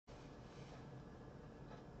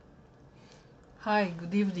Hi,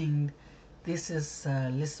 good evening. This is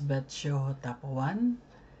Lisbeth Shoho Tapawan.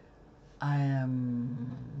 I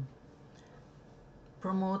am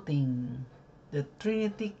promoting the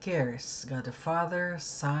Trinity cares. God the Father,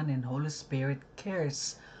 Son, and Holy Spirit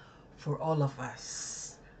cares for all of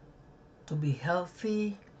us to be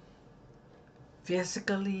healthy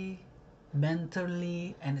physically,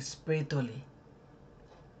 mentally, and spiritually.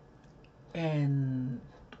 And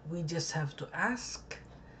we just have to ask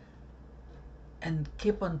and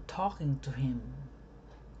keep on talking to Him,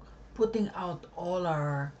 putting out all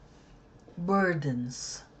our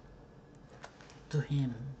burdens to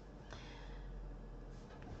Him.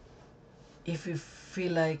 If we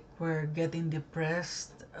feel like we're getting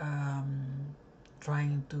depressed,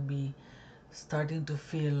 starting to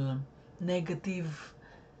feel negative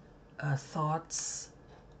thoughts,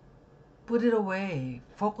 put it away.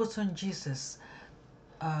 Focus on Jesus.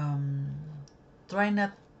 Um, Try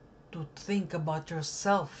not to think about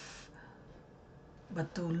yourself,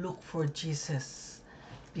 but to look for Jesus.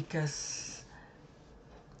 Because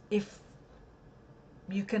if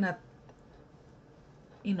you cannot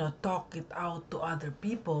talk it out to other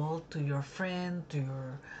people, to your friend, to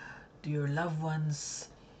your loved ones,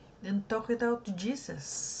 then talk it out to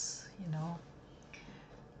Jesus.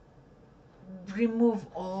 Remove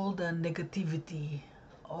all the negativity,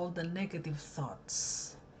 all the negative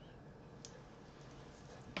thoughts.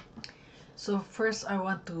 So first I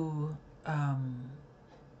want to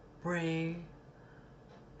pray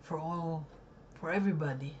for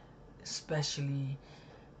everybody, especially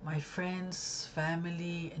my friends,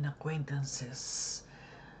 family, and acquaintances,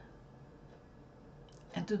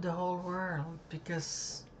 and to the whole world,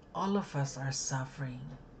 because all of us are suffering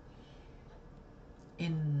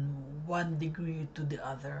in one degree to the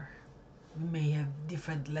other. We may have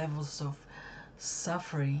different levels of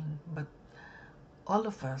suffering, but all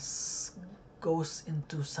of us goes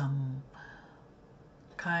into some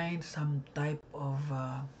type of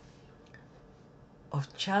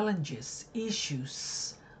challenges,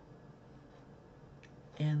 issues,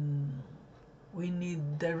 and we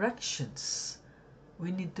need directions.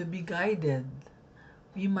 We need to be guided.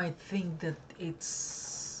 We might think that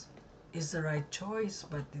is the right choice,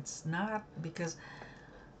 but it's not, because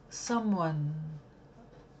someone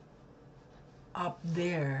up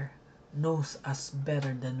there knows us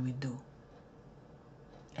better than we do,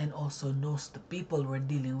 and also knows the people we're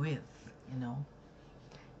dealing with,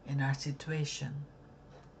 in our situation.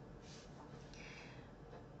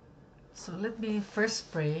 So let me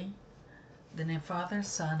first pray. In the name of Father,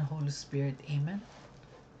 Son, Holy Spirit. Amen.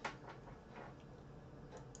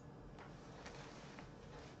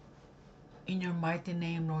 In your mighty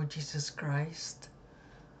name, Lord Jesus Christ,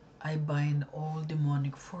 I bind all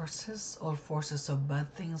demonic forces, all forces of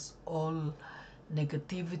bad things, all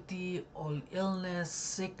negativity, all illness,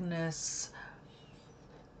 sickness,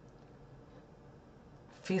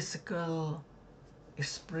 physical,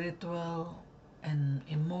 spiritual, and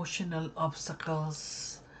emotional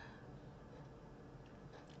obstacles,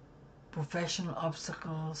 professional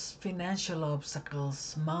obstacles, financial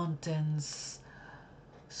obstacles, mountains,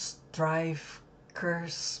 strife,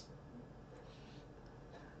 curse,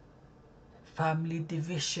 family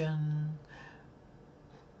division,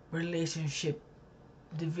 relationship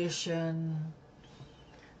division,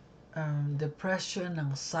 depression,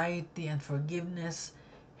 anxiety, unforgiveness,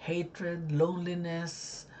 hatred,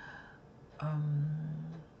 loneliness,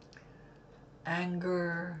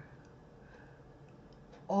 anger,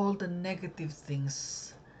 all the negative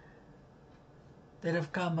things that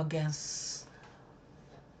have come against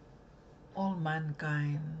all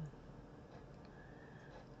mankind,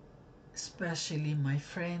 especially my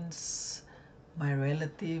friends, my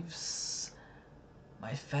relatives,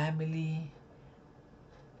 my family,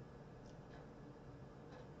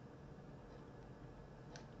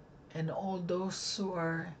 and all those who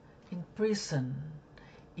are in prison,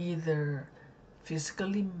 either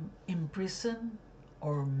physically in prison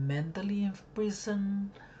or mentally in prison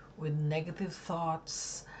with negative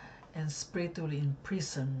thoughts, and spiritually in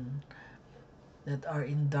prison that are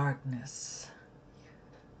in darkness.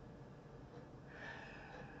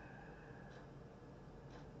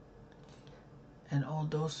 And all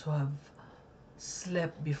those who have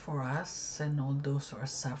slept before us, and all those who are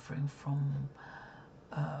suffering from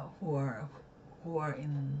who are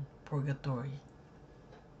in purgatory.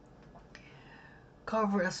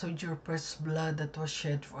 Cover us with your precious blood that was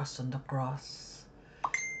shed for us on the cross.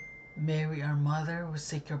 Mary, our Mother, we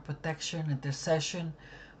seek your protection and intercession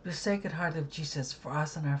with the Sacred Heart of Jesus for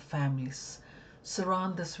us and our families.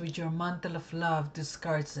 Surround us with your mantle of love to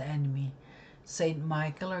discourage the enemy. Saint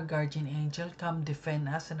Michael, our guardian angel, come defend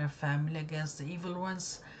us and our family against the evil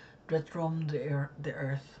ones that roam the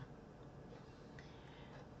earth.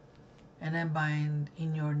 And I bind,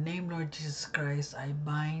 in your name, Lord Jesus Christ, I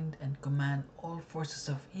bind and command all forces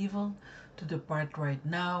of evil to depart right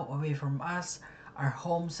now away from us, our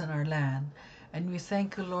homes, and our land. And we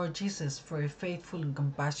thank you, Lord Jesus, for a faithful and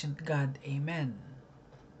compassionate God. Amen.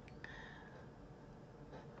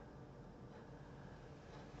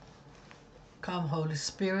 Come, Holy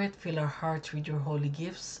Spirit, fill our hearts with your holy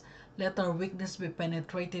gifts. Let our weakness be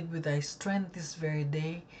penetrated with thy strength this very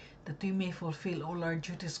day, that we may fulfill all our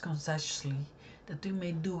duties conscientiously, that we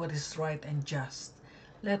may do what is right and just.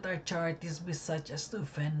 Let our charities be such as to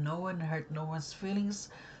offend no one, hurt no one's feelings,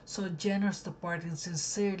 so generous to pardon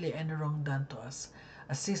sincerely any wrong done to us.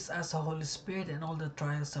 Assist us, O Holy Spirit, in all the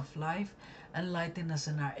trials of life. Enlighten us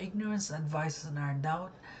in our ignorance, advise us in our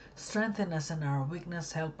doubt, strengthen us in our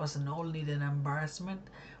weakness, help us in all need and embarrassment,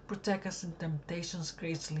 protect us in temptations,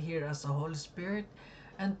 graciously hear us, O Holy Spirit,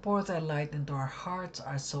 and pour thy light into our hearts,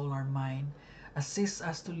 our soul, our mind. Assist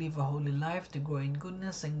us to live a holy life, to grow in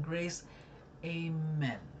goodness and grace.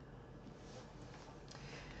 Amen.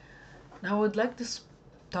 Now I would like to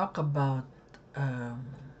talk about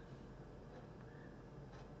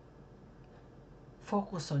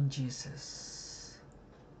focus on Jesus.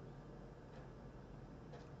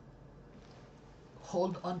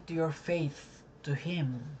 Hold on to your faith to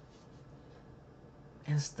Him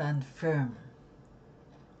and stand firm.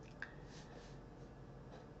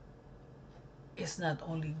 It's not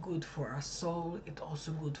only good for our soul, it's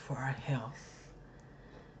also good for our health.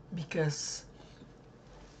 Because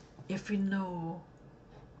if we know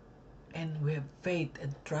and we have faith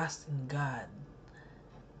and trust in God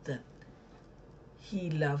that He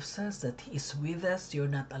loves us, that He is with us, you're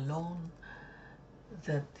not alone,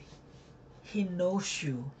 that He knows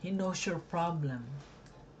you, He knows your problem.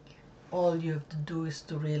 All you have to do is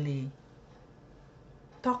to really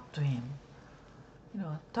talk to Him.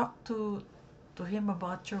 Talk to Him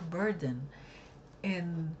about your burden,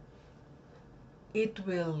 and it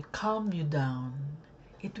will calm you down.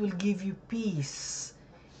 It will give you peace.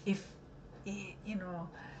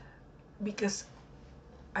 Because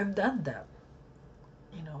I've done that.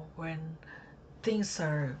 When things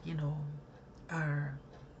are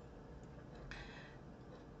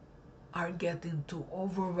getting too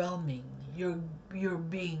overwhelming, you're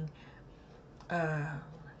being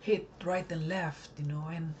hit right and left,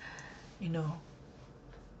 and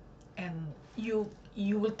you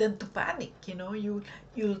will tend to panic.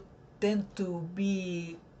 You'll tend to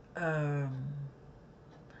be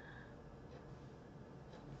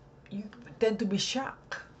you tend to be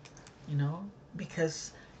shocked,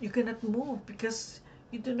 because you cannot move, because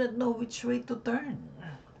you do not know which way to turn.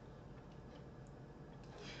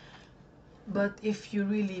 But if you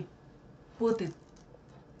really put it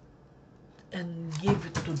and give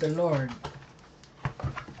it to the Lord,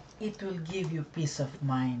 it will give you peace of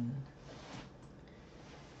mind.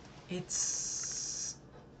 It's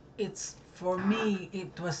for me,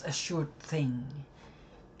 it was a sure thing,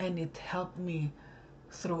 and it helped me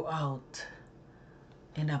throughout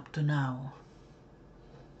and up to now.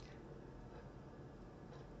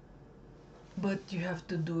 But you have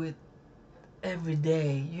to do it every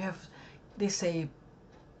day. They say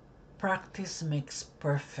practice makes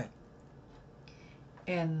perfect,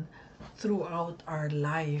 and throughout our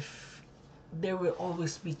life there will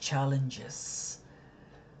always be challenges.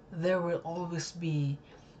 There will always be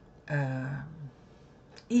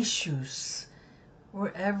issues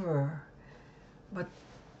wherever, but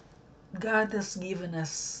God has given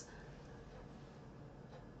us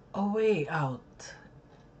a way out.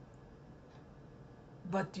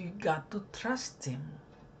 But you got to trust Him.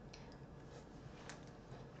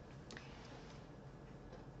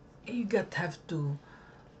 You have to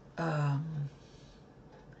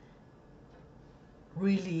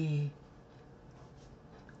really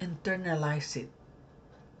internalize it.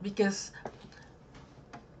 Because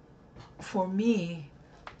for me,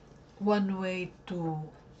 one way to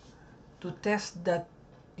test that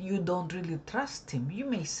you don't really trust Him, you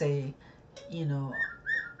may say,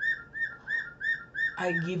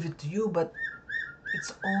 I give it to you, but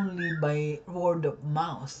it's only by word of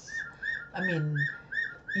mouth. I mean,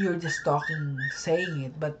 you're just talking, saying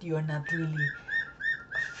it, but you're not really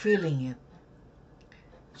feeling it.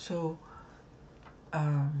 So,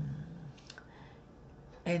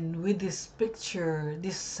 and with this picture,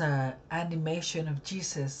 this animation of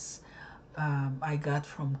Jesus, I got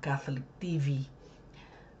from Catholic TV.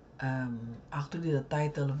 Actually, the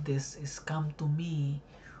title of this is "Come to Me,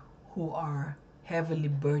 who are heavily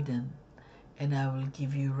burdened, and I will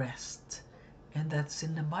give you rest." And that's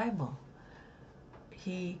in the Bible.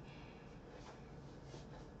 He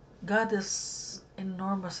God has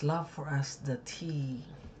enormous love for us that He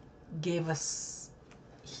gave us.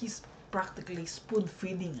 He's practically spoon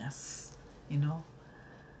feeding us, you know.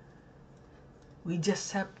 We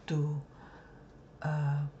just have to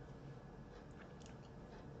uh,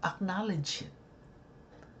 acknowledge it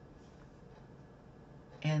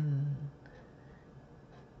and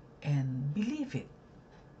believe it.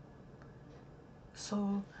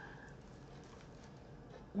 So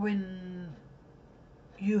when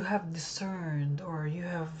you have discerned, or you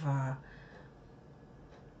have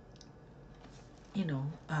you know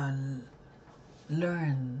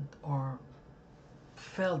learned or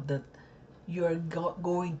felt that you are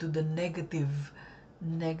going to the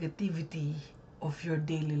negativity of your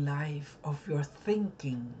daily life, of your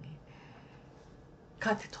thinking,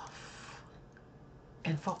 cut it off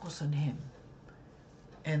and focus on Him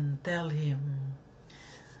and tell Him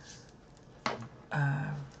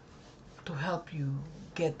uh, to help you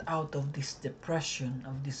get out of this depression,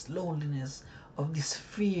 of this loneliness, of this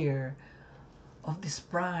fear, of this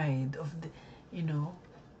pride, of the, you know,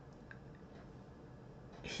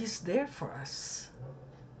 He's there for us.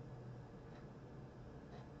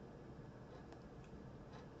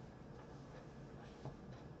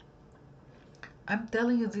 I'm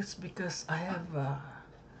telling you this because I have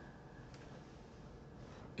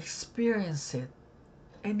experienced it,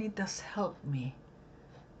 and it has helped me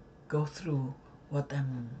go through what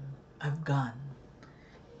I've gone.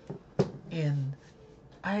 And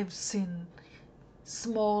I've seen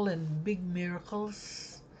small and big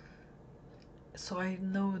miracles, so I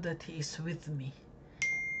know that He is with me.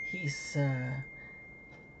 He's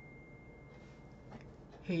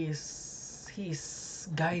He's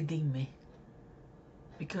guiding me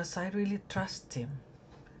because I really trust Him.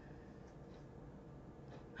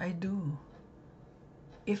 I do.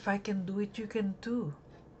 If I can do it, you can too.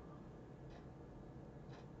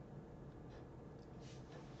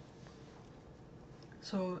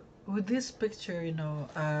 So with this picture, you know,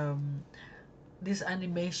 this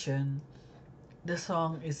animation, the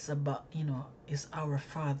song is about, you know, is Our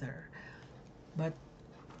Father. But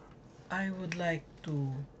I would like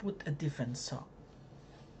to put a different song,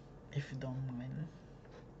 if you don't mind,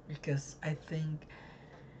 because I think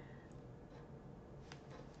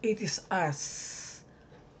it is us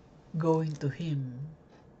going to Him,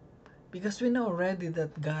 because we know already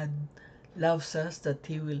that God loves us, that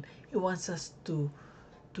He wants us to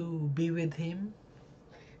be with Him.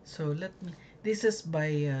 So let me. This is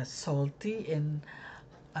by Salty, and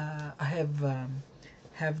I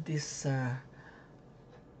have this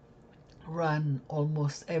run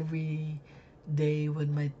almost every day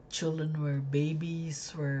when my children were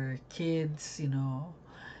babies, were kids, you know,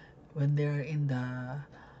 when they're in the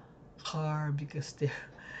car, because they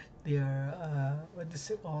are what does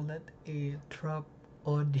it call that, a drop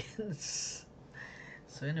audience.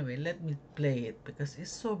 So anyway, let me play it because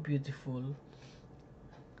it's so beautiful.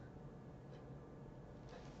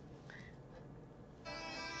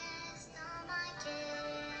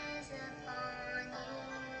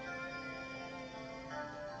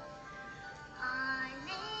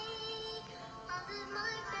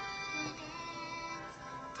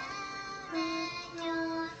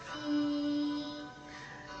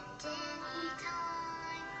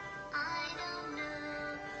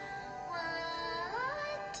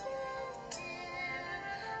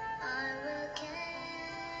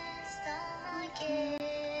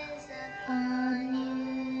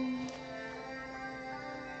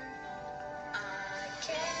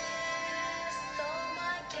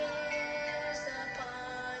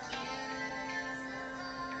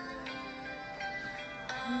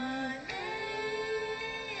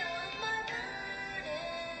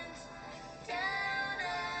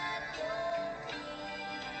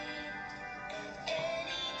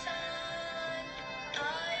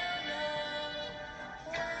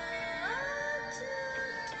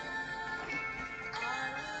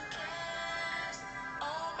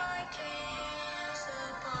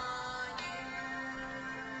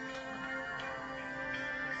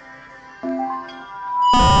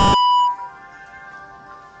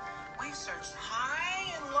 We've searched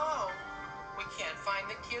high and low. We can't find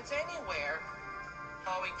the kids anywhere.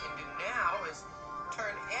 All we can do now is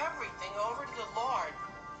turn everything over to the Lord.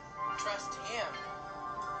 Trust Him.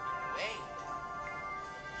 Wait.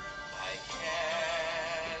 I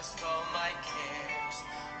cast all my cares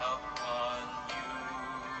upon you.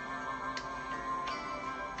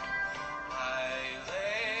 I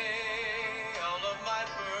lay all of my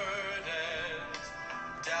burdens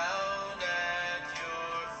down at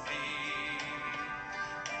your feet.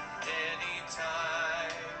 Anytime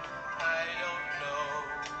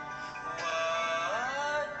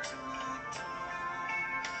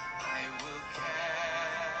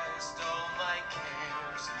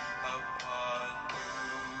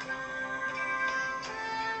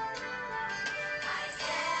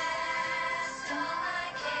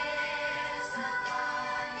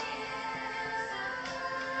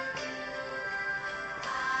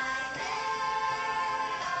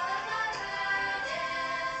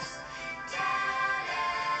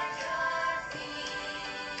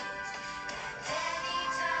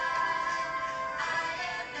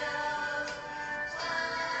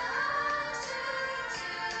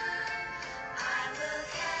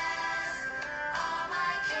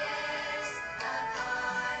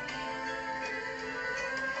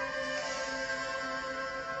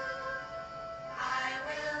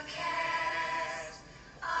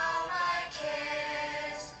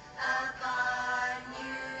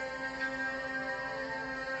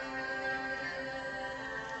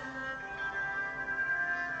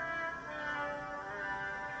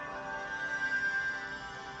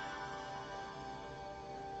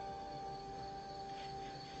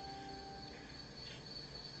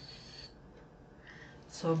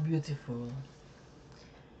so beautiful.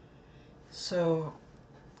 So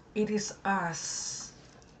it is us.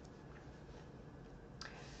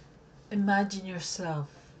 Imagine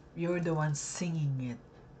yourself, you're the one singing it,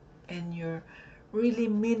 and you're really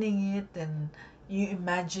meaning it, and you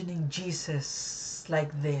imagining Jesus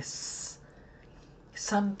like this.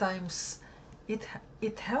 Sometimes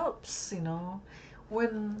it helps,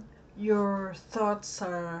 when your thoughts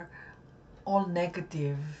are all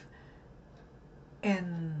negative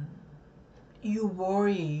and you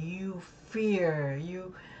worry, you fear,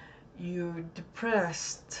 you're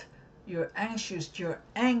depressed, you're anxious, you're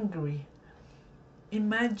angry.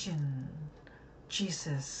 Imagine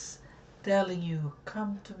Jesus telling you,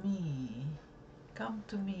 come to me, come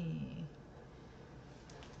to me.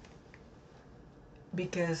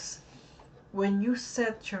 Because when you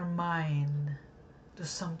set your mind to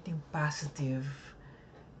something positive,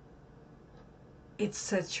 it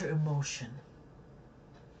sets your emotion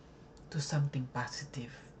to something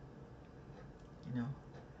positive,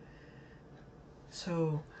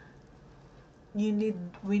 So we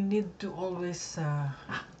need to always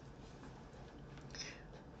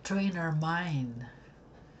train our mind.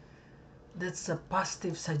 That's a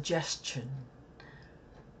positive suggestion.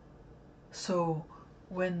 So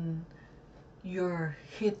when you're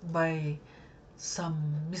hit by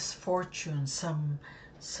some misfortune, some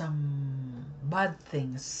bad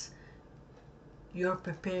things, you're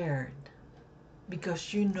prepared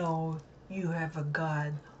because you know you have a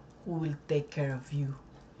God who will take care of you.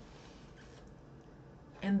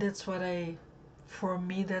 And that's what for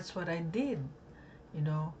me, that's what I did.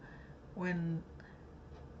 When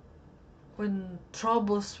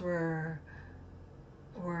troubles were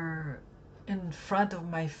in front of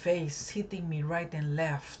my face, hitting me right and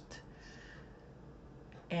left,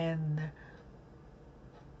 and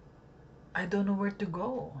I don't know where to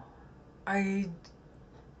go. I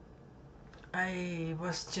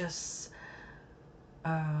was just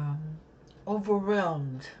um,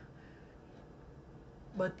 overwhelmed,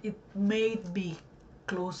 but it made me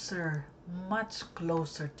closer, much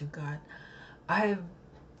closer to God. I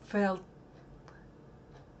felt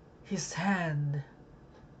His hand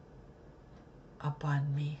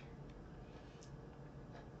upon me.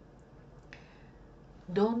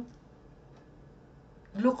 Don't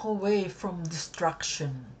look away from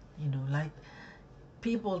destruction, like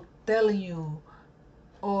people telling you,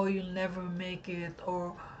 oh, you'll never make it,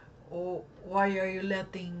 or why are you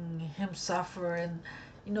letting him suffer, and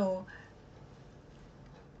you know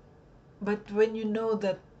but when you know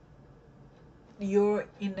that you're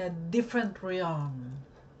in a different realm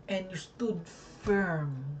and you stood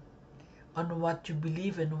firm on what you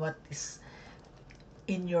believe and what is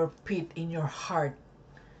in your pit, in your heart,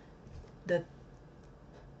 that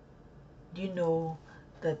you know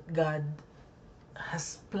that God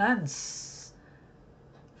has plans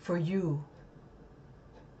for you.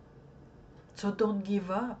 So don't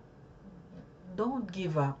give up. Don't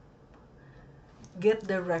give up. Get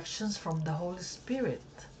directions from the Holy Spirit.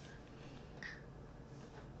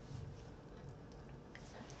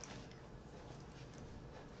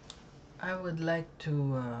 I would like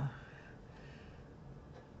to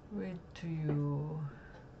read to you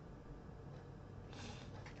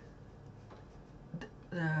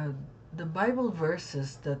the Bible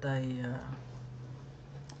verses that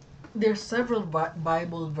there's several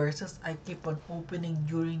Bible verses I keep on opening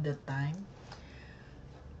during the time.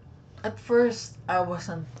 At first, I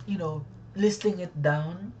wasn't, listing it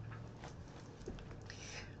down,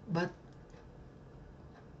 but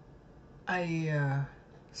I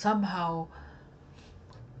somehow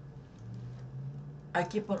I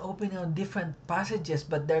keep on opening on different passages,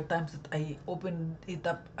 but there are times that I open it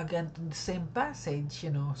up again to the same passage,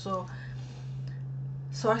 So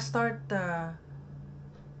I start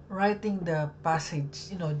writing the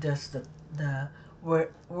passage, just the where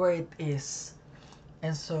it is,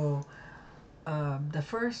 and so the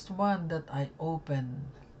first one that I opened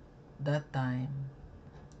that time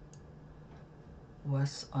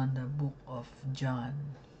was on the book of John.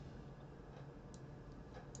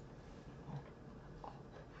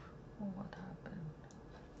 Oh, what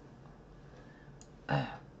happened?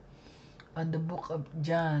 On the book of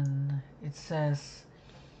John, it says,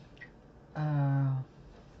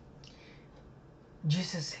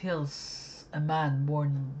 Jesus heals a man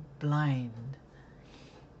born blind.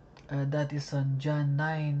 That is on John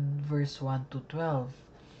 9, verse 1 to 12.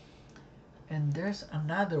 And there's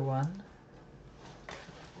another one.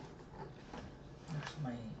 There's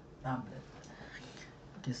my tablet.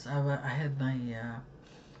 Because I had my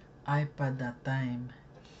iPad that time.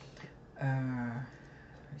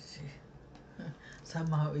 Let's see.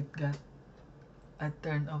 Somehow it got I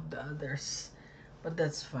turned off the others, but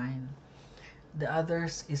that's fine. The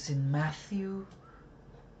others is in Matthew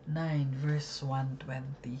 9 verse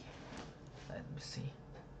 120. Let me see.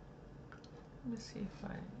 Let me see if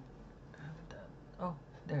I have that. Oh,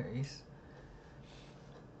 there is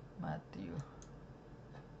Matthew.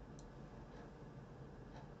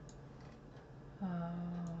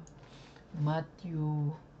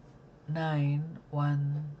 Matthew 9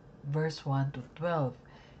 1 verse 1 to 12.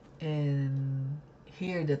 And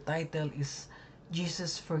here the title is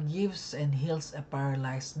Jesus forgives and heals a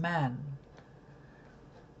paralyzed man.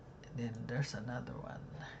 And then there's another one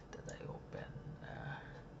that I open.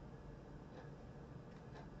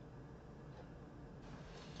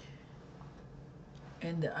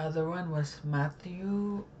 And the other one was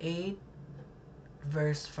Matthew 8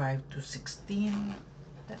 verse 5 to 16.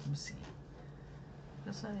 Let me see.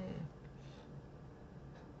 Because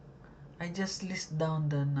I just list down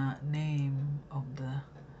the name of the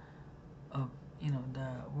the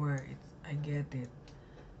where I get it.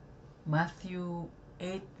 Matthew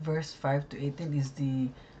 8 verse 5 to 18 is the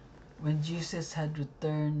when Jesus had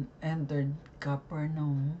entered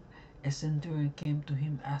Capernaum, a centurion came to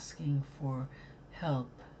him asking for help.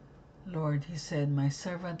 Lord, he said, my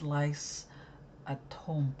servant lies at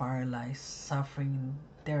home paralyzed, suffering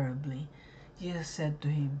terribly. Jesus said to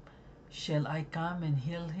him, shall I come and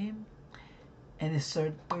heal him? And the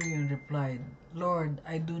centurion replied, Lord,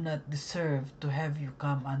 I do not deserve to have you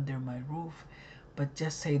come under my roof, but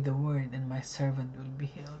just say the word and my servant will be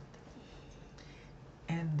healed.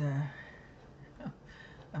 And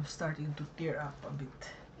I'm starting to tear up a bit,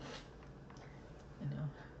 you know.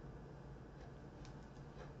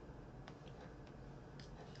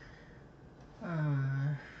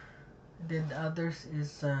 Then the others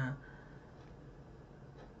is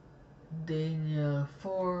Daniel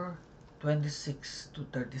 4:26 to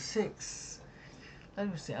 36.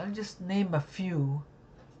 Let me see, I'll just name a few,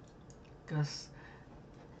 because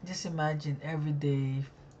just imagine every day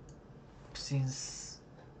since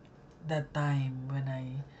that time when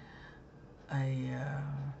I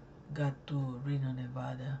got to Reno,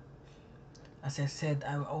 Nevada. As I said,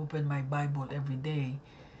 I open my Bible every day,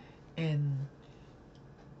 and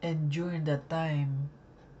during that time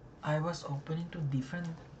I was opening to different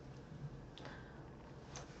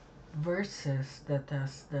verses that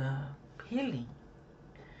has the healing.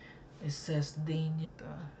 It says Daniel,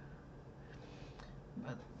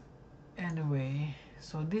 but anyway,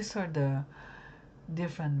 so these are the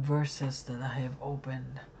different verses that I have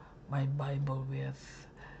opened my Bible with,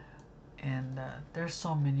 and there's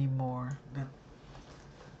so many more. That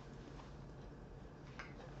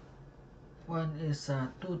one is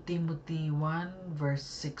 2 Timothy 1 verse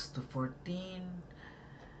 6 to 14.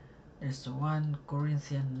 There's 1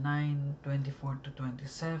 Corinthians 9 24 to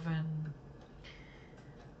 27.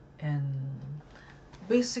 And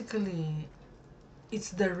basically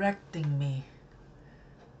it's directing me,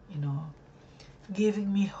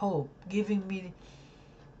 giving me hope, giving me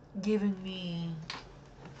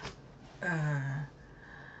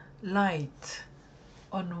light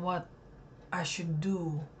on what I should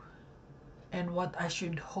do and what I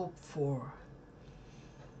should hope for.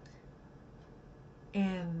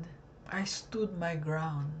 And I stood my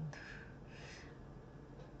ground,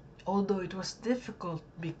 although it was difficult,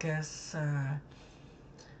 because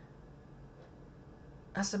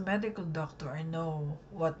as a medical doctor, I know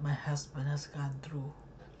what my husband has gone through.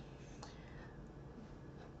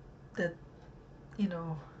 That,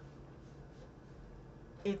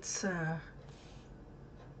 it's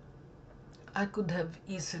I could have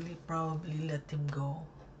easily probably let him go,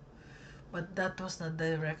 but that was the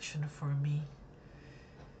direction for me.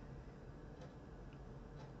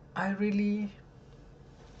 I really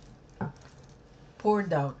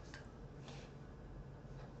poured out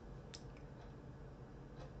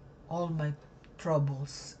all my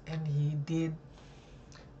troubles, and he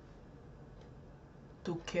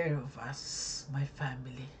took care of us, my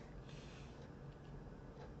family.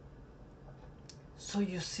 So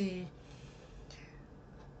you see,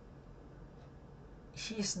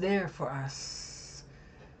 he is there for us,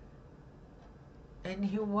 and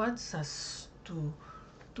he wants us to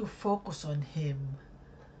focus on him.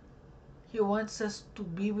 He wants us to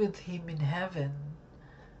be with him in heaven.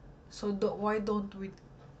 So why don't we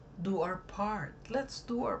do our part? Let's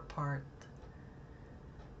do our part.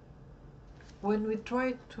 When we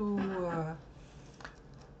try to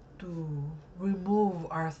remove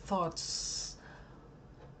our thoughts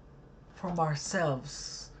from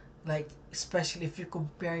ourselves, like especially if you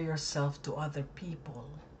compare yourself to other people,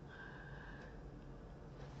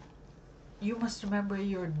 you must remember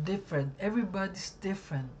you're different. Everybody's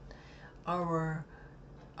different. our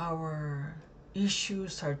our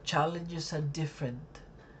issues, our challenges are different.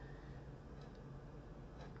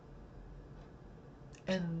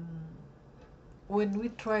 And when we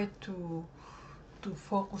try to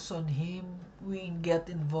focus on him, we get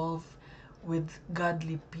involved with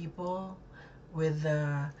godly people, with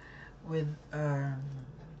with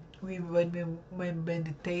we when we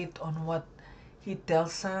meditate on what he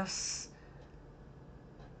tells us,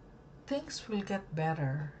 things will get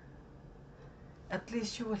better. At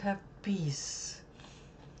least you will have peace,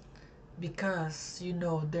 because you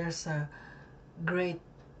know there's a great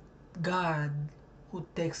God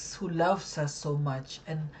who loves us so much,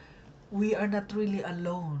 and we are not really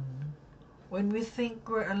alone. When we think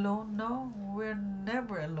we're alone, no, we're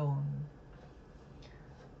never alone.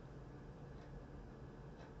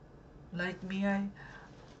 Like me,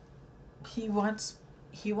 he wants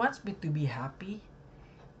he wants me to be happy.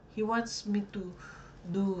 He wants me to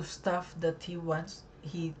do stuff that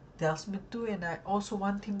he tells me to, and I also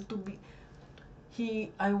want him to be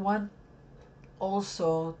he I want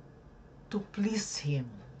also to please him.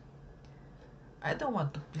 I don't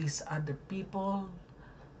want to please other people,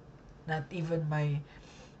 not even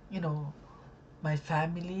you know, my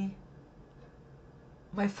family.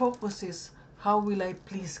 My focus is how will I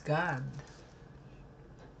please God?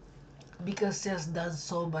 Because he has done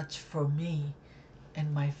so much for me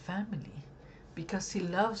and my family. Because he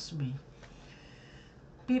loves me.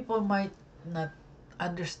 People might not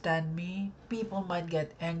understand me. People might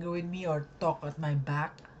get angry with me or talk at my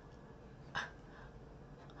back.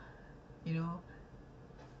 You know,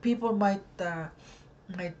 people might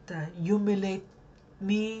humiliate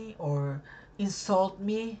me or insult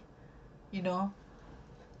me. You know,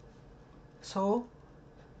 so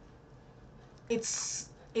it's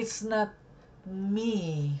not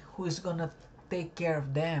me who is gonna take care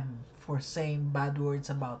of them for saying bad words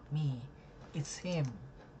about me. It's him.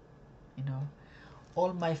 You know,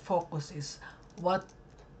 all my focus is what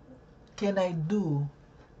can I do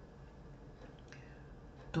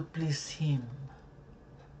to please him.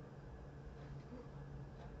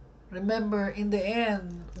 Remember, in the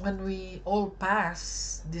end, when we all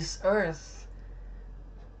pass this earth,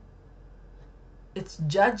 it's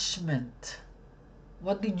judgment.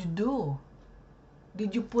 What did you do?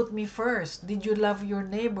 Did you put me first? Did you love your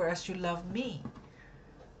neighbor as you love me?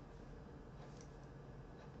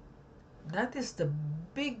 That is the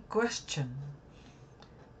big question.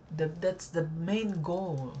 That's the main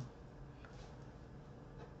goal.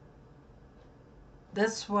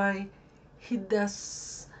 That's why he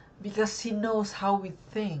does, because he knows how we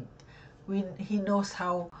think. He knows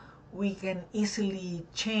how we can easily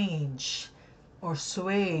change or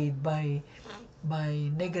swayed by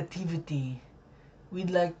negativity. We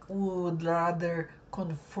would rather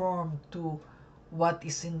conform to what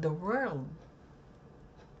is in the world.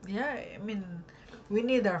 Yeah, I mean, we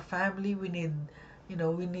need our family, we need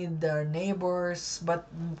our neighbors, but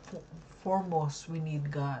foremost, we need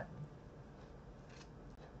God.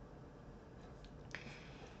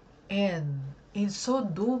 And in so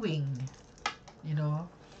doing, you know,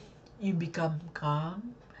 you become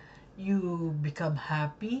calm, you become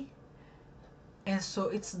happy, and so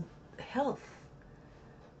it's health.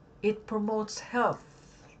 It promotes health.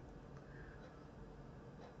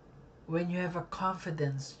 When you have a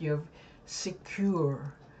confidence, you're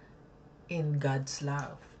secure in God's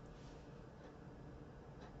love.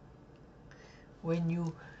 When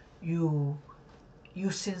you you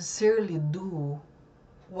sincerely do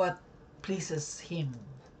what pleases him,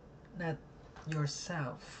 not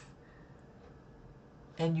yourself,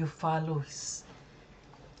 and you follow his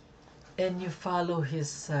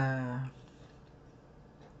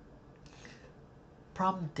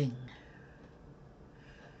prompting.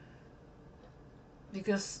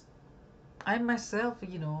 Because I myself,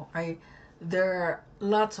 I there are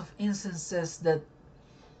lots of instances that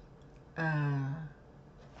uh,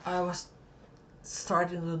 I was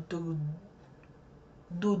starting to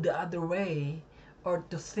do the other way or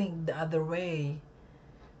to think the other way,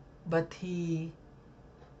 but he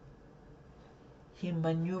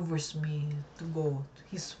maneuvers me to go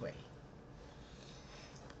his way.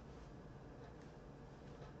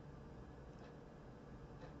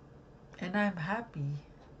 And I'm happy.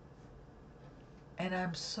 And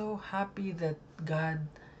I'm so happy that God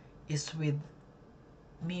is with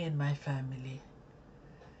me and my family.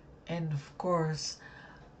 And of course,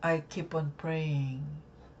 I keep on praying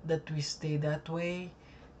that we stay that way,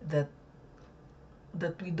 that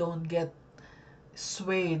that we don't get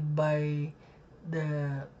swayed by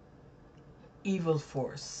the evil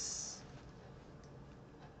force,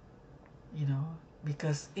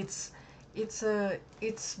 because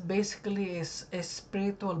it's basically a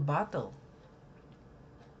spiritual battle.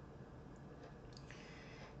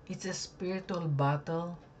 It's a spiritual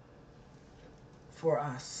battle for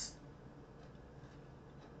us.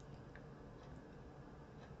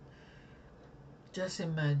 Just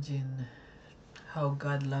imagine how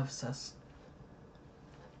God loves us.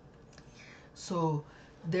 So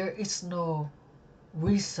there is no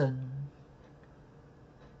reason,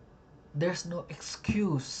 there's no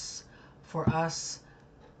excuse for us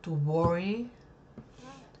to worry,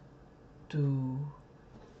 to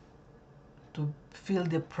feel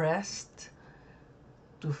depressed,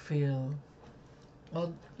 to feel,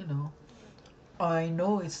 well, I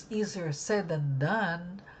know it's easier said than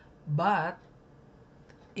done, but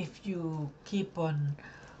if you keep on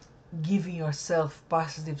giving yourself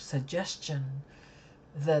positive suggestion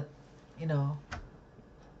that, you know,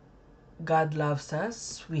 God loves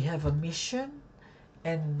us, we have a mission,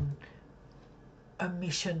 and a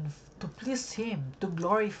mission to please Him, to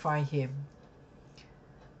glorify Him,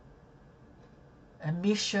 a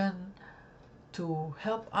mission to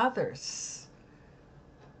help others.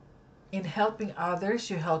 In helping others,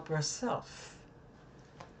 you help yourself.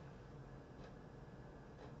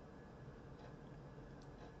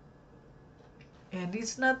 And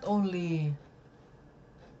it's not only,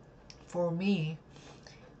 for me,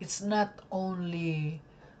 it's not only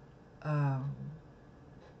um,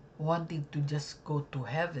 wanting to just go to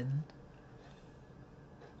heaven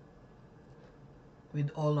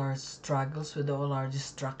with all our struggles, with all our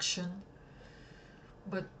destruction,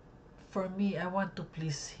 but for me, I want to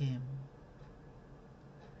please Him.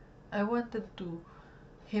 I wanted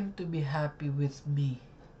Him to be happy with me.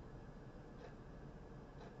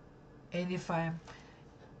 And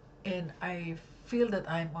I feel that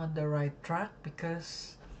I'm on the right track,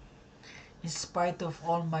 because in spite of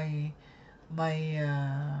all my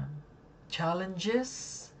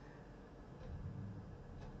challenges,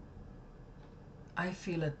 I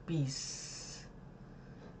feel at peace.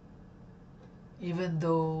 Even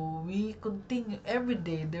though we continue every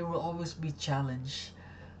day, there will always be challenge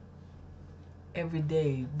every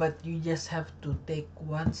day, but you just have to take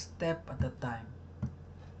one step at a time.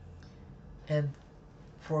 And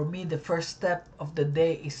for me, the first step of the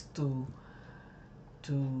day is to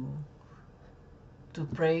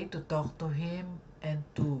pray, to talk to Him, and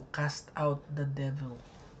to cast out the devil.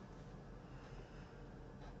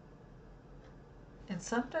 And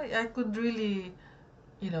sometimes I could really,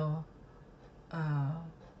 you know,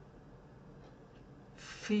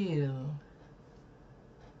 feel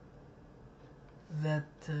that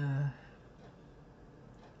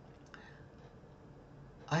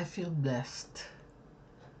I feel blessed.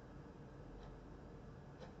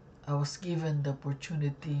 I was given the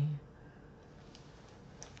opportunity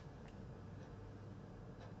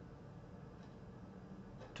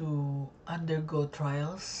to undergo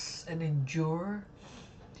trials and endure,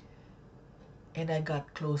 and I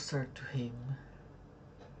got closer to Him.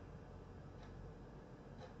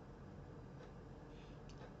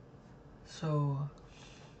 So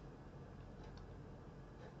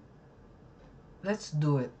let's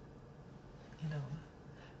do it.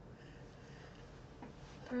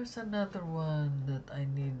 There's another one that I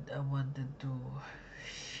wanted to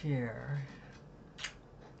share.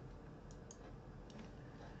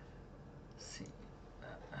 Let's see.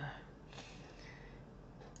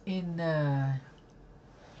 In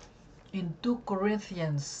 2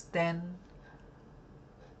 Corinthians 10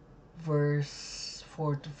 verse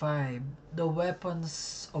 4 to 5, the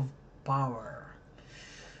weapons of power.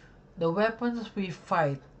 The weapons we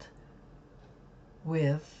fight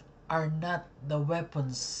with are not the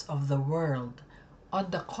weapons of the world. On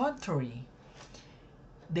the contrary,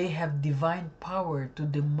 they have divine power to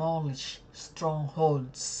demolish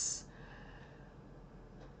strongholds.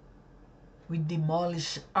 We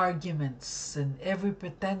demolish arguments and every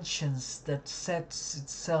pretensions that sets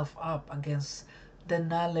itself up against the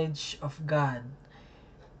knowledge of God,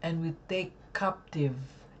 and we take captive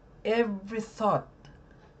every thought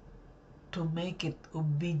to make it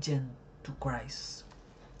obedient to Christ.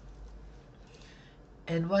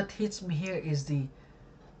 And what hits me here is it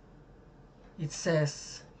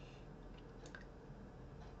says,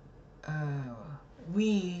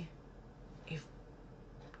 if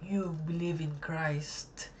you believe in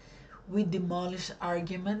Christ, we demolish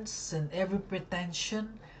arguments and every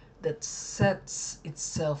pretension that sets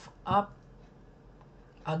itself up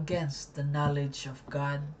against the knowledge of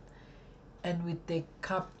God, and we take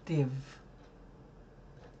captive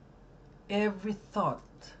every thought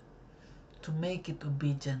to make it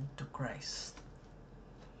obedient to Christ.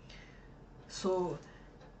 So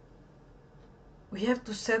We have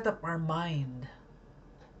to set up our mind,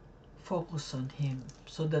 focus on Him,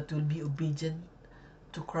 so that we'll be obedient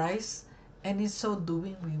to Christ, and in so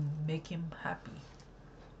doing, we make Him happy.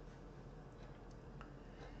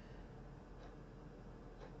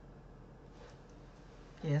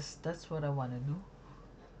 Yes, that's what I want to do.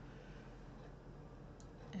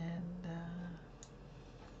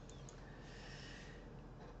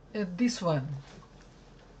 And this one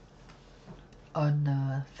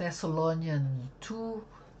on Thessalonians 2,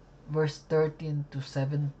 verse 13 to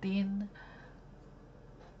 17.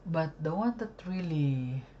 But the one that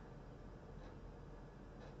really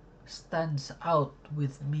stands out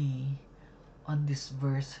with me on these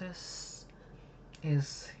verses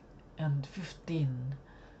is in 15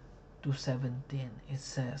 to 17. It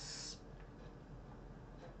says,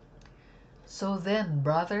 "So then,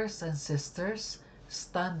 brothers and sisters,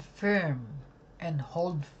 stand firm and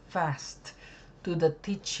hold fast to the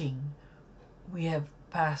teaching we have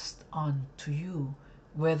passed on to you,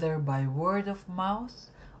 whether by word of mouth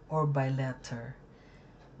or by letter.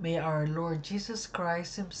 May our Lord Jesus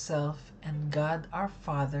Christ Himself and God our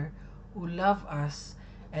Father, who love us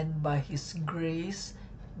and by His grace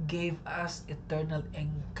gave us eternal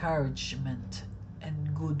encouragement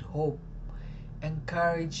and good hope,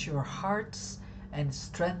 encourage your hearts and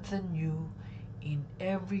strengthen you in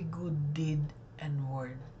every good deed and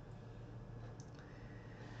word."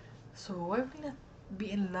 So why will not be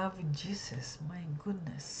in love with Jesus? My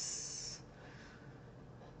goodness.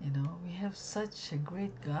 We have such a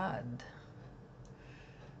great God.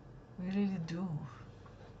 We really do.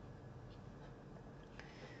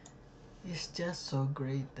 He's just so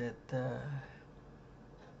great that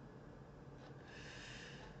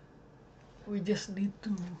we just need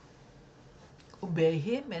to obey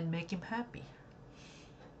Him and make Him happy.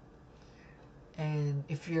 And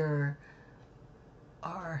if you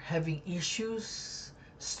are having issues,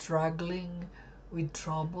 struggling with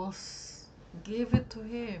troubles, give it to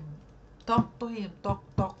Him. Talk to Him. Talk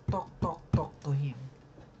to Him.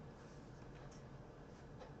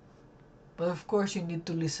 But of course, you need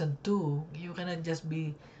to listen too. You cannot just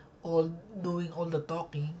be doing all the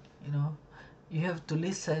talking. You have to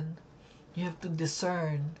listen. You have to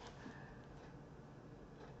discern.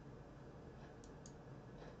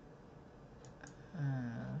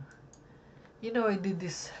 I did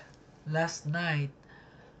this last night,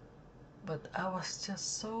 but I was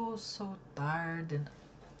just so tired, and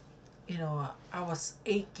I was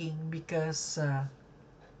aching because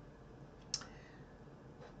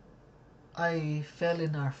I fell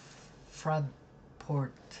in our front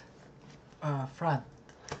front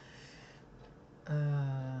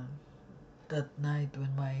that night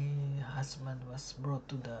when my husband was brought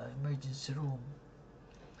to the emergency room.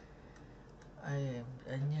 I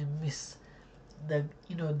miss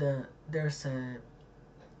there's a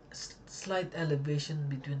slight elevation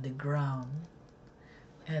between the ground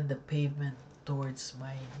and the pavement towards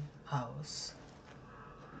my house,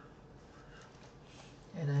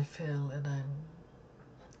 and I fell, and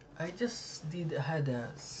I just had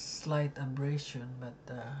a slight abrasion, but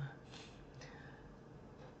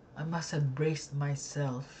I must have braced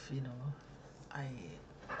myself. Now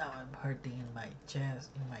I'm hurting in my chest,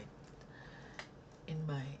 in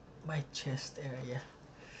my chest area,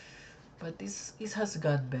 but it has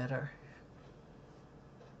got better,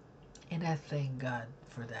 and I thank God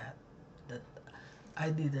for that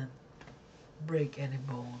I didn't break any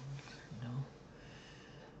bone,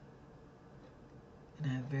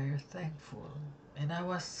 and I'm very thankful. And I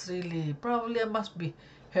was really, probably I must be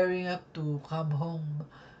hurrying up to come home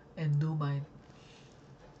and do my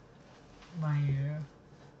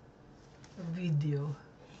video.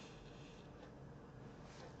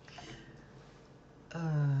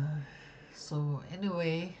 So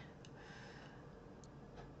anyway,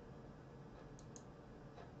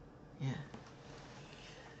 yeah.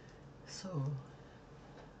 So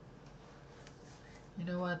you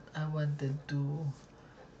know what? I wanted to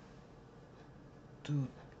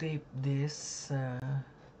tape this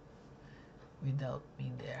without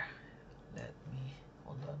me there. Let me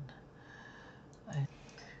hold on.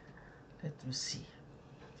 Let me see.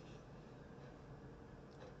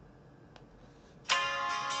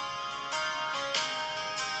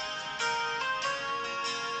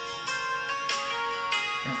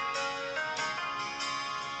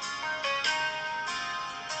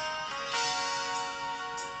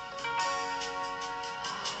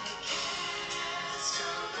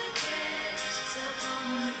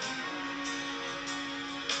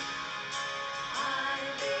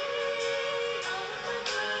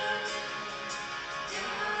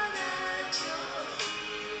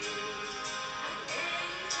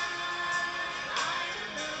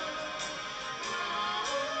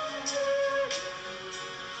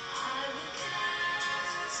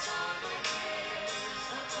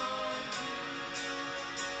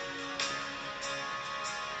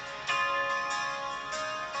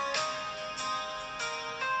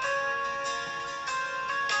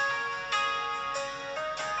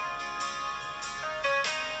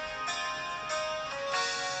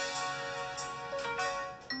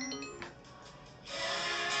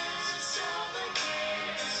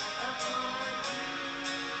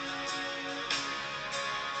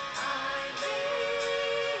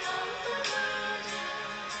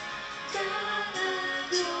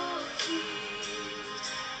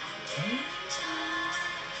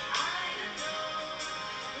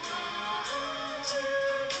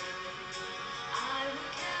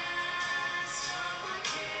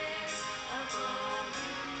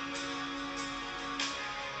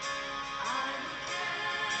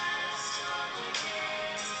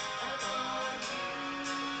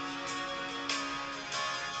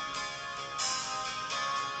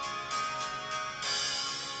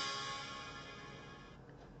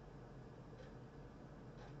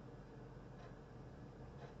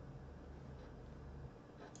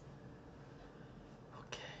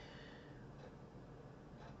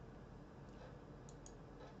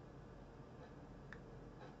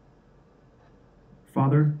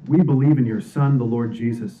 Father, we believe in your Son, the Lord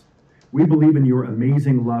Jesus. We believe in your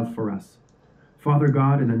amazing love for us. Father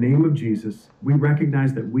God, in the name of Jesus, we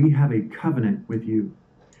recognize that we have a covenant with you.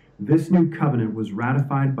 This new covenant was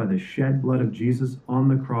ratified by the shed blood of Jesus on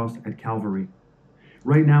the cross at Calvary.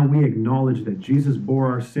 Right now, we acknowledge that Jesus bore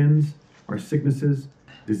our sins, our sicknesses,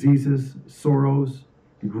 diseases, sorrows,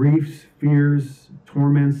 griefs, fears,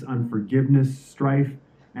 torments, unforgiveness, strife,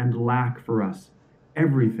 and lack for us.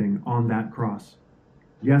 Everything on that cross.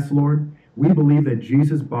 Yes, Lord, we believe that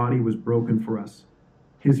Jesus' body was broken for us.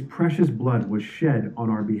 His precious blood was shed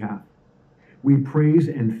on our behalf. We praise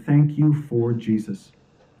and thank you for Jesus.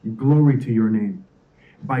 Glory to your name.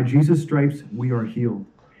 By Jesus' stripes, we are healed.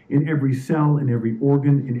 In every cell, in every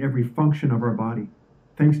organ, in every function of our body.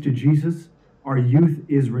 Thanks to Jesus, our youth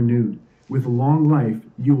is renewed. With long life,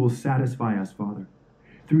 you will satisfy us, Father.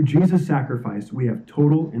 Through Jesus' sacrifice, we have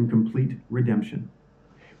total and complete redemption.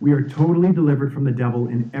 We are totally delivered from the devil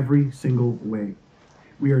in every single way.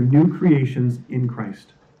 We are new creations in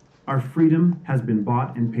Christ. Our freedom has been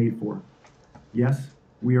bought and paid for. Yes,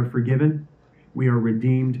 we are forgiven. We are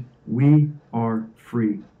redeemed. We are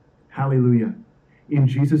free. Hallelujah. In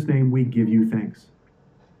Jesus' name, we give you thanks.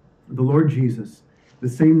 The Lord Jesus, the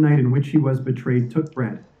same night in which he was betrayed, took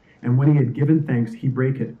bread, and when he had given thanks, he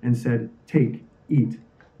brake it and said, "Take, eat.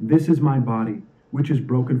 This is my body, which is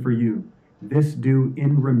broken for you. This do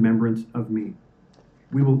in remembrance of me."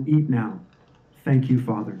 We will eat now. Thank you,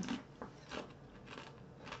 Father.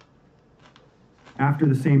 After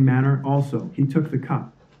the same manner also, he took the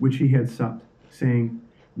cup, which he had supped, saying,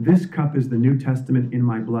 "This cup is the New Testament in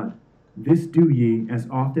my blood. This do ye, as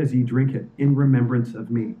oft as ye drink it, in remembrance of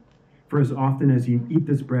me. For as often as ye eat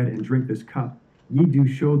this bread and drink this cup, ye do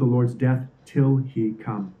show the Lord's death till he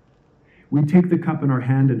come." We take the cup in our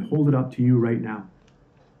hand and hold it up to you right now.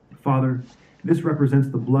 Father, this represents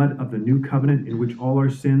the blood of the new covenant in which all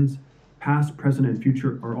our sins, past, present, and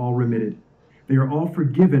future, are all remitted. They are all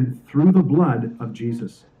forgiven through the blood of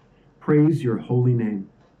Jesus. Praise your holy name.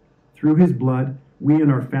 Through his blood, we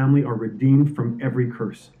and our family are redeemed from every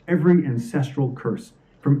curse, every ancestral curse,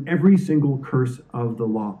 from every single curse of the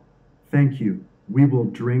law. Thank you. We will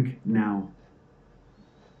drink now.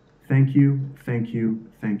 Thank you, thank you,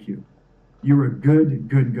 thank you. You're a good,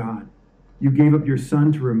 good God. You gave up your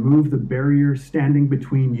Son to remove the barrier standing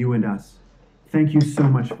between you and us. Thank you so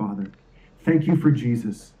much, Father. Thank you for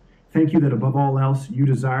Jesus. Thank you that above all else, you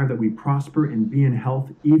desire that we prosper and be in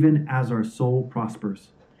health, even as our soul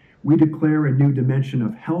prospers. We declare a new dimension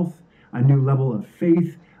of health, a new level of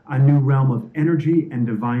faith, a new realm of energy and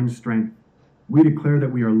divine strength. We declare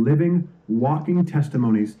that we are living, walking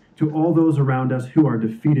testimonies to all those around us who are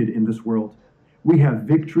defeated in this world. We have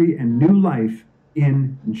victory and new life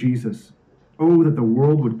in Jesus. Oh, that the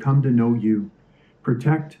world would come to know you.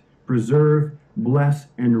 Protect, preserve, bless,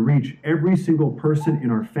 and reach every single person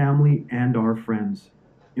in our family and our friends.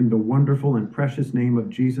 In the wonderful and precious name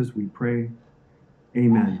of Jesus, we pray.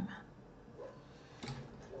 Amen.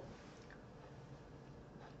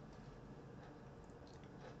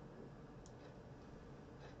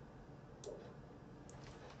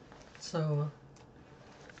 So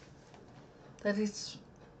that is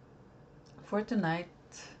for tonight.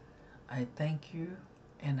 I thank you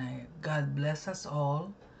and God bless us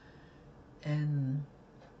all, and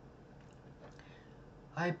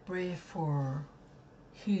I pray for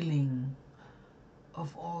healing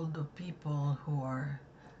of all the people who are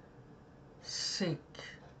sick,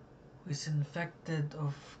 who is infected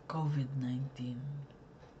of COVID-19.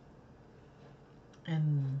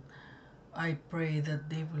 And I pray that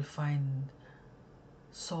they will find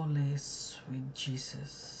solace with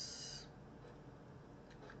Jesus.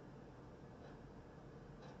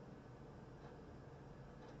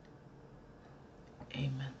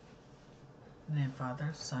 Amen. In the name of Father,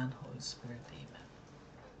 Son, Holy Spirit. Amen.